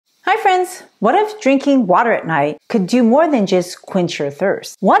friends, what if drinking water at night could do more than just quench your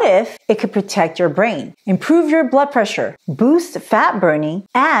thirst? What if it could protect your brain, improve your blood pressure, boost fat burning,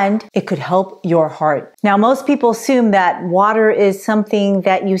 and it could help your heart? Now, most people assume that water is something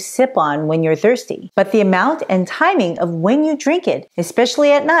that you sip on when you're thirsty, but the amount and timing of when you drink it,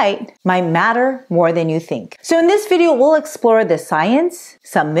 especially at night, might matter more than you think. So in this video, we'll explore the science,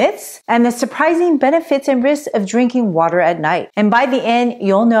 some myths, and the surprising benefits and risks of drinking water at night. And by the end,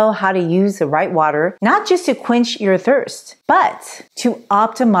 you'll know how to use the right water, not just to quench your thirst, but to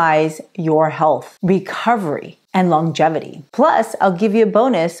optimize your health, recovery, and longevity. Plus, I'll give you a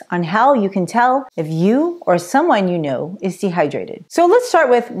bonus on how you can tell if you or someone you know is dehydrated. So let's start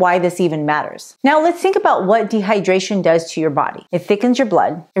with why this even matters. Now let's think about what dehydration does to your body. It thickens your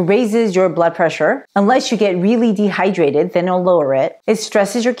blood. It raises your blood pressure. Unless you get really dehydrated, then it'll lower it. It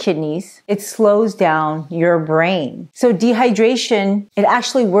stresses your kidneys. It slows down your brain. So dehydration, it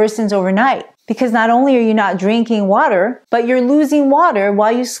actually worsens overnight. Because not only are you not drinking water, but you're losing water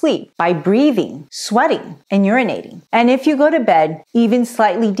while you sleep by breathing, sweating, and urinating. And if you go to bed even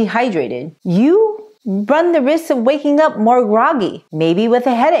slightly dehydrated, you run the risk of waking up more groggy, maybe with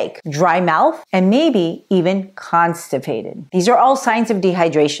a headache, dry mouth, and maybe even constipated. These are all signs of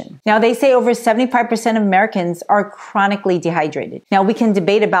dehydration. Now, they say over 75% of Americans are chronically dehydrated. Now, we can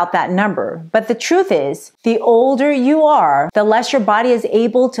debate about that number, but the truth is, the older you are, the less your body is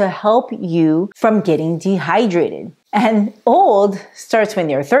able to help you from getting dehydrated. And old starts when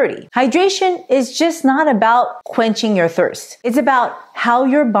you're 30. Hydration is just not about quenching your thirst. It's about how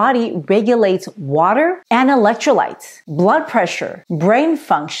your body regulates water and electrolytes, blood pressure, brain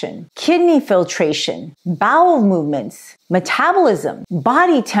function, kidney filtration, bowel movements, metabolism,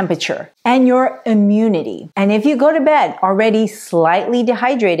 body temperature, and your immunity. And if you go to bed already slightly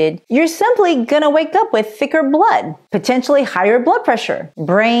dehydrated, you're simply gonna wake up with thicker blood, potentially higher blood pressure,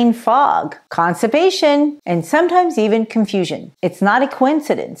 brain fog, constipation, and sometimes even confusion. It's not a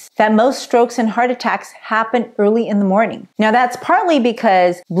coincidence that most strokes and heart attacks happen early in the morning. Now, that's partly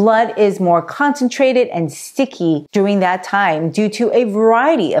because blood is more concentrated and sticky during that time due to a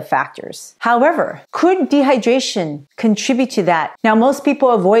variety of factors. However, could dehydration contribute to that? Now, most people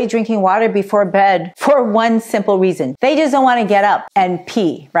avoid drinking water before bed for one simple reason. They just don't want to get up and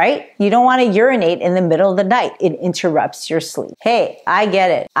pee, right? You don't want to urinate in the middle of the night. It interrupts your sleep. Hey, I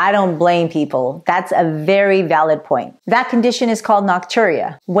get it. I don't blame people. That's a very valid point. That condition is called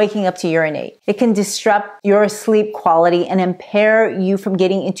nocturia, waking up to urinate. It can disrupt your sleep quality and impair you from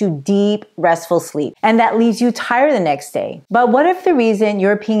getting into deep, restful sleep. And that leaves you tired the next day. But what if the reason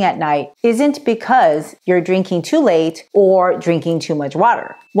you're peeing at night isn't because you're drinking too late or drinking too much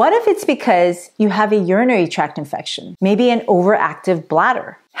water? What if it's because you have a urinary tract infection, maybe an overactive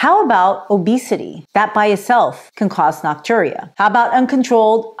bladder? How about obesity? That by itself can cause nocturia. How about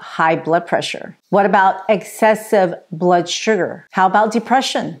uncontrolled high blood pressure? What about excessive blood sugar? How about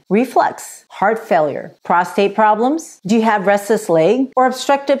depression, reflux, heart failure, prostate problems? Do you have restless leg or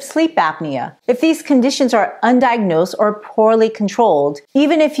obstructive sleep apnea? If these conditions are undiagnosed or poorly controlled,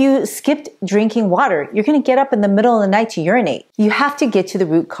 even if you skipped drinking water, you're going to get up in the middle of the night to urinate. You have to get to the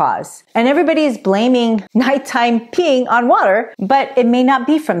root cause. And everybody is blaming nighttime peeing on water, but it may not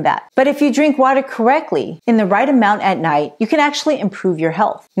be from that. But if you drink water correctly in the right amount at night, you can actually improve your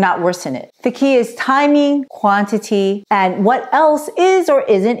health, not worsen it. The key is timing, quantity, and what else is or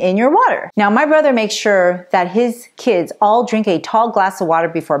isn't in your water. Now, my brother makes sure that his kids all drink a tall glass of water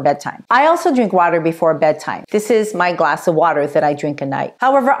before bedtime. I also drink water before bedtime. This is my glass of water that I drink a night.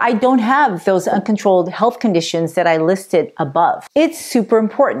 However, I don't have those uncontrolled health conditions that I listed above. It's super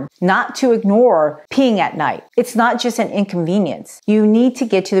important not to ignore peeing at night. It's not just an inconvenience. You need to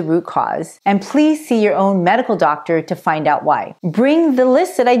get to the root cause, and please see your own medical doctor to find out why. Bring the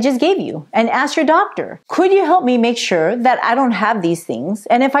list that I just gave you and ask your doctor, could you help me make sure that I don't have these things?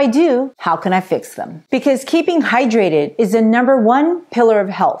 And if I do, how can I fix them? Because keeping hydrated is the number one pillar of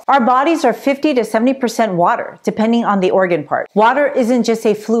health. Our bodies are 50 to 70% water, depending on the organ part. Water isn't just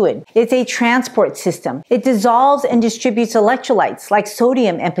a fluid. It's a transport system. It dissolves and distributes electrolytes like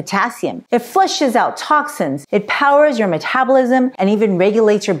sodium and potassium. It flushes out toxins. It powers your metabolism and even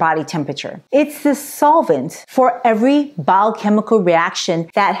regulates your body temperature. It's the solvent for every biochemical reaction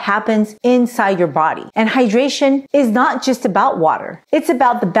that happens inside your body. And hydration is not just about water. It's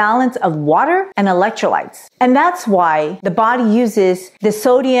about the balance of water and electrolytes. And that's why the body uses the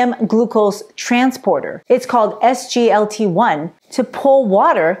sodium glucose transporter. It's called SGLT1 to pull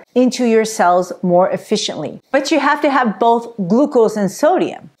water into your cells more efficiently. But you have to have both glucose and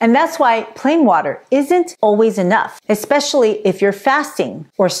sodium. And that's why plain water isn't always enough, especially if you're fasting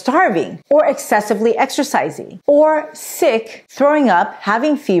or starving or excessively exercising or sick, throwing up,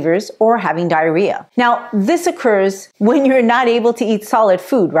 having fevers, or having diarrhea. Now, this occurs when you're not able to eat solid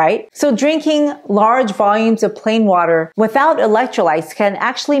food, right? So drinking large volumes of plain water without electrolytes can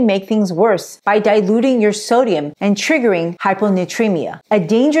actually make things worse by diluting your sodium and triggering hyponatremia, a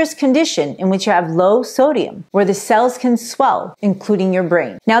dangerous condition in which you have low sodium, where the cells can swell, including your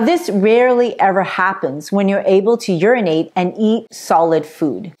brain. Now, this rarely ever happens when you're able to urinate and eat solid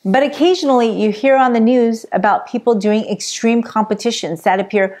food. But occasionally you hear on the news about people doing extreme competitions that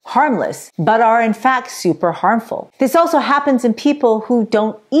appear harmless, but are in fact super harmful. This also happens in people who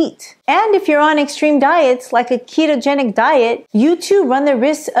don't eat. And if you're on extreme diets, like a ketogenic diet, you too run the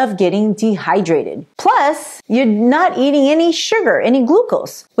risk of getting dehydrated. Plus, you're not eating any sugar, any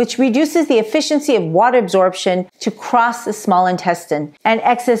glucose, which reduces the efficiency of water absorption to cross the small intestine. And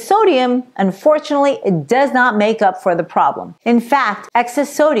excess sodium, unfortunately, it does not make up for the problem. In fact,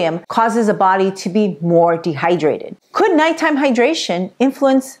 excess sodium causes a body to be more dehydrated. Could nighttime hydration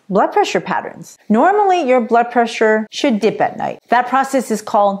influence blood pressure patterns? Normally, your blood pressure should dip at night. That process is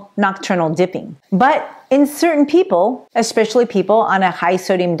called nocturnal dipping. But in certain people, especially people on a high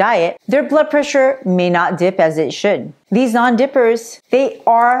sodium diet, their blood pressure may not dip as it should. These non-dippers, they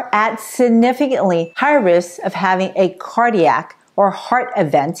are at significantly higher risk of having a cardiac or heart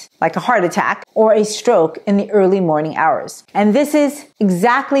event, like a heart attack or a stroke in the early morning hours. And this is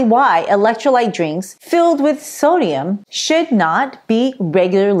exactly why electrolyte drinks filled with sodium should not be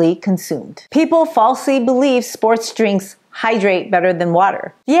regularly consumed. People falsely believe sports drinks hydrate better than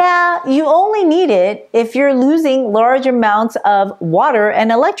water. Yeah, you only need it if you're losing large amounts of water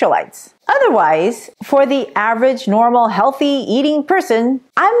and electrolytes. Otherwise, for the average, normal, healthy eating person,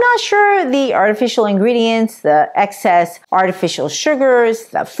 I'm not sure the artificial ingredients, the excess artificial sugars,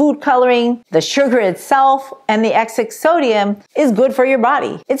 the food coloring, the sugar itself, and the excess sodium is good for your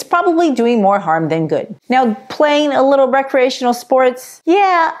body. It's probably doing more harm than good. Now, playing a little recreational sports,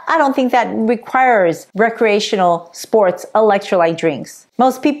 yeah, I don't think that requires recreational sports electrolyte drinks.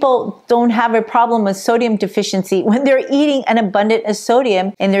 Most people don't have a problem with sodium deficiency when they're eating an abundance of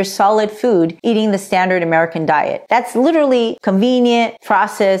sodium in their solid food, eating the standard American diet. That's literally convenient,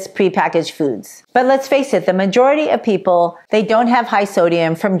 processed, prepackaged foods. But let's face it, the majority of people, they don't have high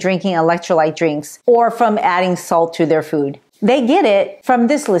sodium from drinking electrolyte drinks or from adding salt to their food. They get it from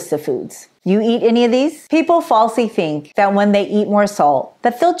this list of foods. You eat any of these? People falsely think that when they eat more salt,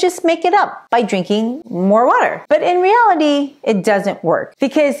 that they'll just make it up by drinking more water. But in reality, it doesn't work.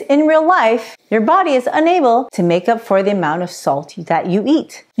 Because in real life, your body is unable to make up for the amount of salt that you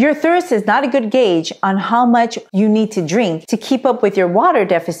eat. Your thirst is not a good gauge on how much you need to drink to keep up with your water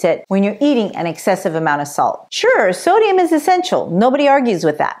deficit when you're eating an excessive amount of salt. Sure, sodium is essential. Nobody argues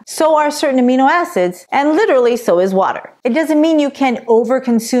with that. So are certain amino acids, and literally so is water. It doesn't mean you can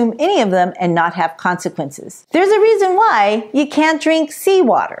overconsume any of them and not have consequences. There's a reason why you can't drink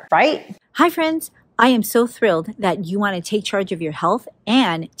seawater, right? Hi friends, I am so thrilled that you want to take charge of your health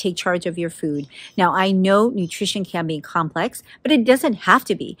and take charge of your food. Now, I know nutrition can be complex, but it doesn't have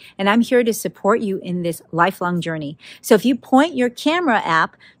to be. And I'm here to support you in this lifelong journey. So if you point your camera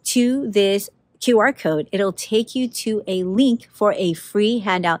app to this QR code, it'll take you to a link for a free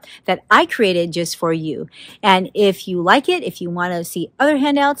handout that I created just for you. And if you like it, if you want to see other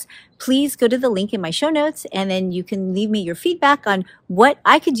handouts, please go to the link in my show notes and then you can leave me your feedback on what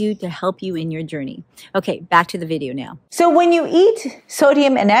I could do to help you in your journey. Okay, back to the video now. So when you eat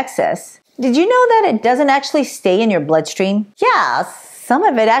sodium in excess, did you know that it doesn't actually stay in your bloodstream? Yeah, some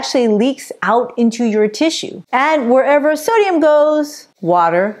of it actually leaks out into your tissue. And wherever sodium goes,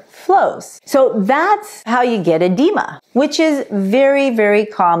 water flows. So that's how you get edema, which is very, very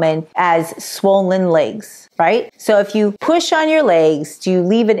common as swollen legs, right? So if you push on your legs, you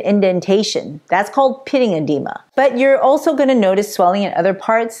leave an indentation. That's called pitting edema. But you're also going to notice swelling in other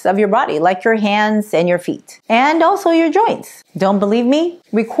parts of your body, like your hands and your feet, and also your joints. Don't believe me?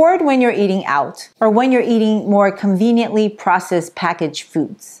 Record when you're eating out or when you're eating more conveniently processed packaged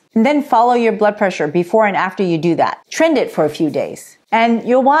foods. And then follow your blood pressure before and after you do that. Trend it for a few days. And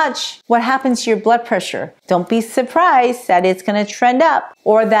you'll watch what happens to your blood pressure. Don't be surprised that it's going to trend up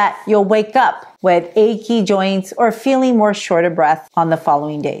or that you'll wake up with achy joints or feeling more short of breath on the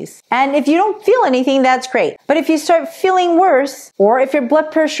following days. And if you don't feel anything, that's great. But if you start feeling worse, or if your blood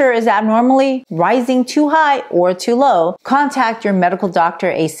pressure is abnormally rising too high or too low, contact your medical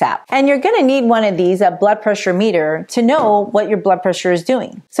doctor ASAP. And you're going to need one of these, a blood pressure meter, to know what your blood pressure is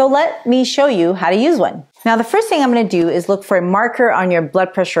doing. So let me show you how to use one. Now, the first thing I'm going to do is look for a marker on your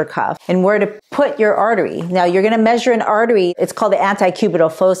blood pressure cuff and where to put your artery. Now, you're going to measure an artery. It's called the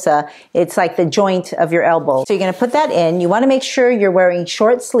antecubital fossa. It's like the joint of your elbow. So you're going to put that in. You want to make sure you're wearing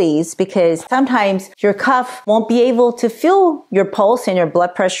short sleeves because sometimes your cuff won't be able to feel your pulse and your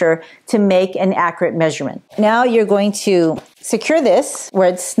blood pressure to make an accurate measurement. Now, you're going to secure this where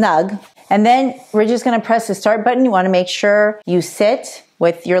it's snug. And then we're just going to press the start button. You want to make sure you sit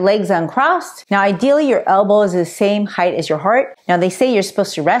with your legs uncrossed. Now, ideally, your elbow is the same height as your heart. Now, they say you're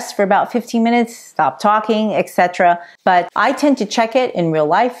supposed to rest for about 15 minutes, stop talking, etc. But I tend to check it in real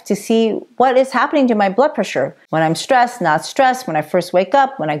life to see what is happening to my blood pressure when I'm stressed, not stressed, when I first wake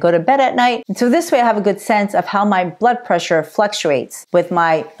up, when I go to bed at night. And so this way I have a good sense of how my blood pressure fluctuates with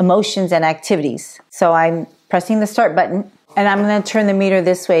my emotions and activities. So I'm pressing the start button and I'm going to turn the meter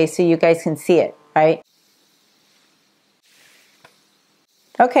this way so you guys can see it, right?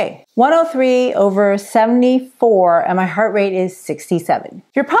 Okay, 103/74, and my heart rate is 67.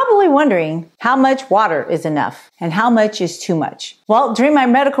 You're probably wondering how much water is enough and how much is too much. Well, during my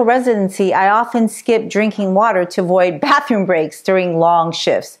medical residency, I often skipped drinking water to avoid bathroom breaks during long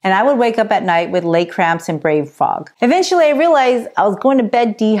shifts, and I would wake up at night with leg cramps and brain fog. Eventually, I realized I was going to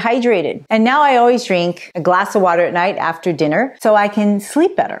bed dehydrated, and now I always drink a glass of water at night after dinner so I can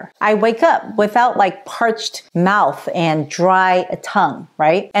sleep better. I wake up without like parched mouth and dry tongue,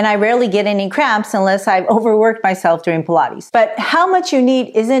 right? And I rarely get any cramps unless I've overworked myself during Pilates. But how much you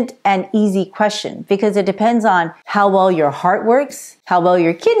need isn't an easy question because it depends on how well your heart works, how well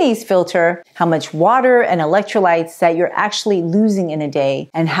your kidneys filter, how much water and electrolytes that you're actually losing in a day,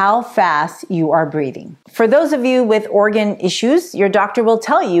 and how fast you are breathing. For those of you with organ issues, your doctor will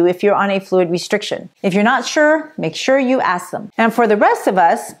tell you if you're on a fluid restriction. If you're not sure, make sure you ask them. And for the rest of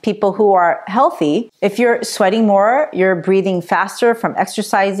us, people who are healthy, if you're sweating more, you're breathing faster from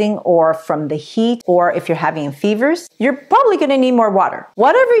exercising or from the heat, or if you're having fevers, you're probably going to need more water.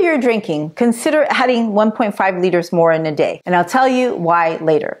 Whatever you're drinking, consider adding 1.5 liters more in a day. And I'll tell you why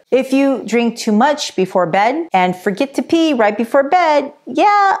later. If you drink too much before bed and forget to pee right before bed,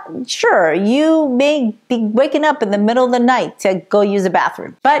 yeah, sure, you may be waking up in the middle of the night to go use the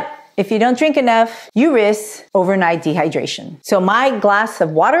bathroom. But if you don't drink enough, you risk overnight dehydration. So my glass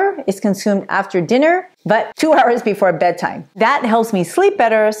of water is consumed after dinner, but 2 hours before bedtime. That helps me sleep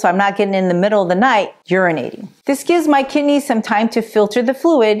better so I'm not getting in the middle of the night urinating. This gives my kidneys some time to filter the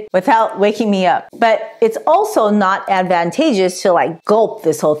fluid without waking me up. But it's also not advantageous to like gulp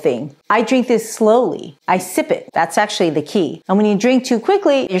this whole thing. I drink this slowly. I sip it. That's actually the key. And when you drink too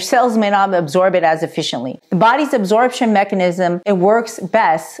quickly, your cells may not absorb it as efficiently. The body's absorption mechanism, it works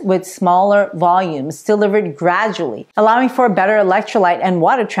best with smaller volumes delivered gradually, allowing for better electrolyte and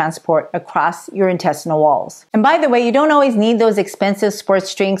water transport across your intestinal walls. And by the way, you don't always need those expensive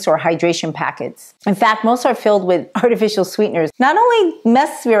sports drinks or hydration packets. In fact, most are filled with artificial sweeteners. Not only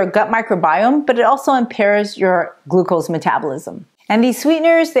mess your gut microbiome, but it also impairs your glucose metabolism. And these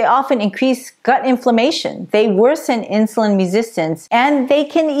sweeteners, they often increase gut inflammation. They worsen insulin resistance, and they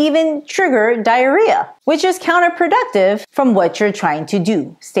can even trigger diarrhea, which is counterproductive from what you're trying to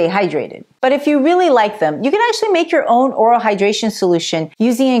do, stay hydrated. But if you really like them, you can actually make your own oral hydration solution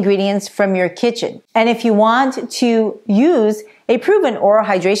using ingredients from your kitchen. And if you want to use a proven oral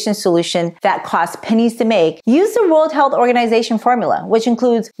hydration solution that costs pennies to make, use the World Health Organization formula, which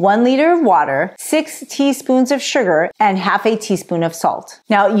includes 1 liter of water, 6 teaspoons of sugar, and half a teaspoon of salt.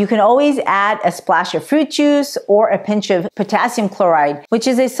 Now, you can always add a splash of fruit juice or a pinch of potassium chloride, which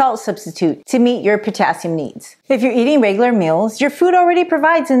is a salt substitute, to meet your potassium needs. If you're eating regular meals, your food already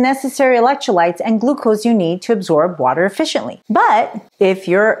provides the necessary electrolytes and glucose you need to absorb water efficiently. But if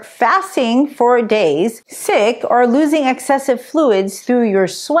you're fasting for days, sick, or losing excessive fluids through your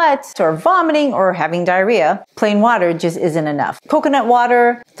sweat or vomiting or having diarrhea, plain water just isn't enough. Coconut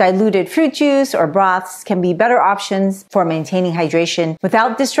water, diluted fruit juice, or broths can be better options for maintaining hydration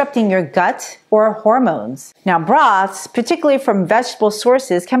without disrupting your gut or hormones. Now, broths, particularly from vegetable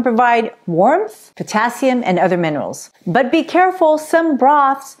sources, can provide warmth, potassium, and other minerals. But be careful, some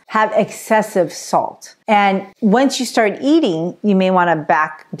broths have excessive salt. And once you start eating, you may want to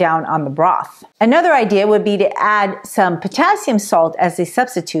back down on the broth. Another idea would be to add some potassium salt as a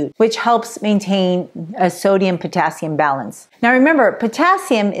substitute, which helps maintain a sodium-potassium balance. Now remember,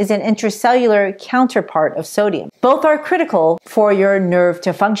 potassium is an intracellular counterpart of sodium. Both are critical for your nerve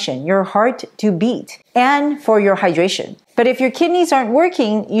to function, your heart to beat, and for your hydration. But if your kidneys aren't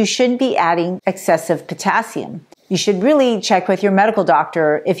working, you shouldn't be adding excessive potassium. you should really check with your medical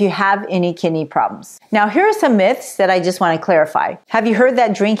doctor if you have any kidney problems. Now, here are some myths that I just want to clarify. Have you heard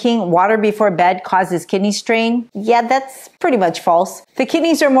that drinking water before bed causes kidney strain? Yeah, that's pretty much false. The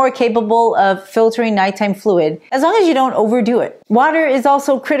kidneys are more capable of filtering nighttime fluid as long as you don't overdo it. Water is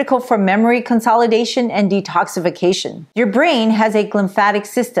also critical for memory consolidation and detoxification. Your brain has a lymphatic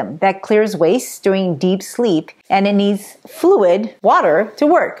system that clears waste during deep sleep, and it needs fluid, water, to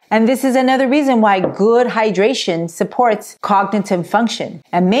work. And this is another reason why good hydration supports cognitive function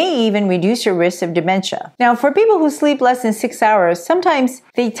and may even reduce your risk of dementia. Now, for people who sleep less than 6 hours, sometimes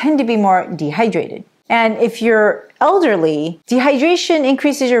they tend to be more dehydrated. And if you're elderly, dehydration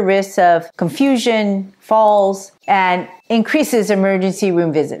increases your risk of confusion, falls, and increases emergency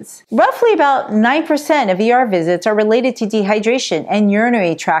room visits. Roughly about 9% of ER visits are related to dehydration and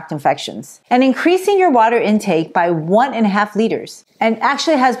urinary tract infections. And increasing your water intake by 1.5 liters and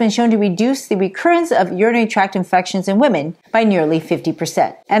actually has been shown to reduce the recurrence of urinary tract infections in women by nearly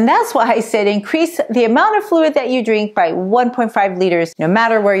 50%. And that's why I said increase the amount of fluid that you drink by 1.5 liters no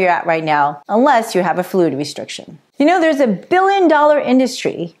matter where you're at right now, unless you have a fluid restriction. You know, there's $1 billion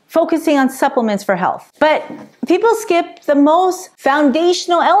industry focusing on supplements for health, but people skip the most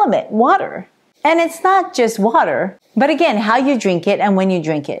foundational element, water. And it's not just water, but again, how you drink it and when you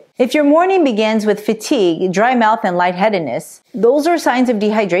drink it. If your morning begins with fatigue, dry mouth, and lightheadedness, those are signs of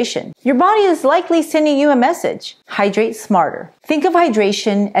dehydration. Your body is likely sending you a message. Hydrate smarter. Think of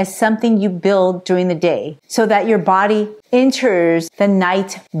hydration as something you build during the day so that your body enters the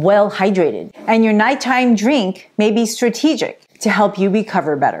night well hydrated. And your nighttime drink may be strategic to help you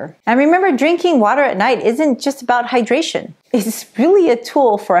recover better. And remember, drinking water at night isn't just about hydration. It's really a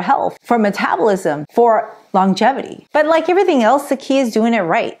tool for health, for metabolism, for longevity. But like everything else, the key is doing it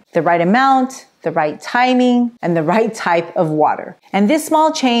right. The right amount, the right timing, and the right type of water. And this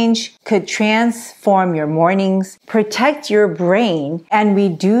small change could transform your mornings, protect your brain, and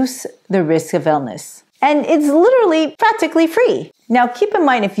reduce the risk of illness. And it's literally practically free. Now, keep in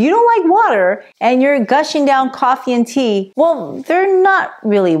mind, if you don't like water and you're gushing down coffee and tea, well, they're not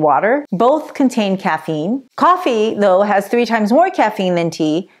really water. Both contain caffeine. Coffee, though, has 3 times more caffeine than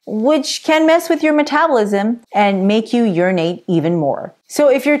tea, which can mess with your metabolism and make you urinate even more. So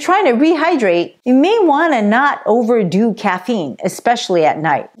if you're trying to rehydrate, you may want to not overdo caffeine, especially at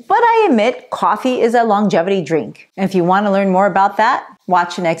night. But I admit, coffee is a longevity drink. And if you want to learn more about that,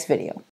 watch the next video.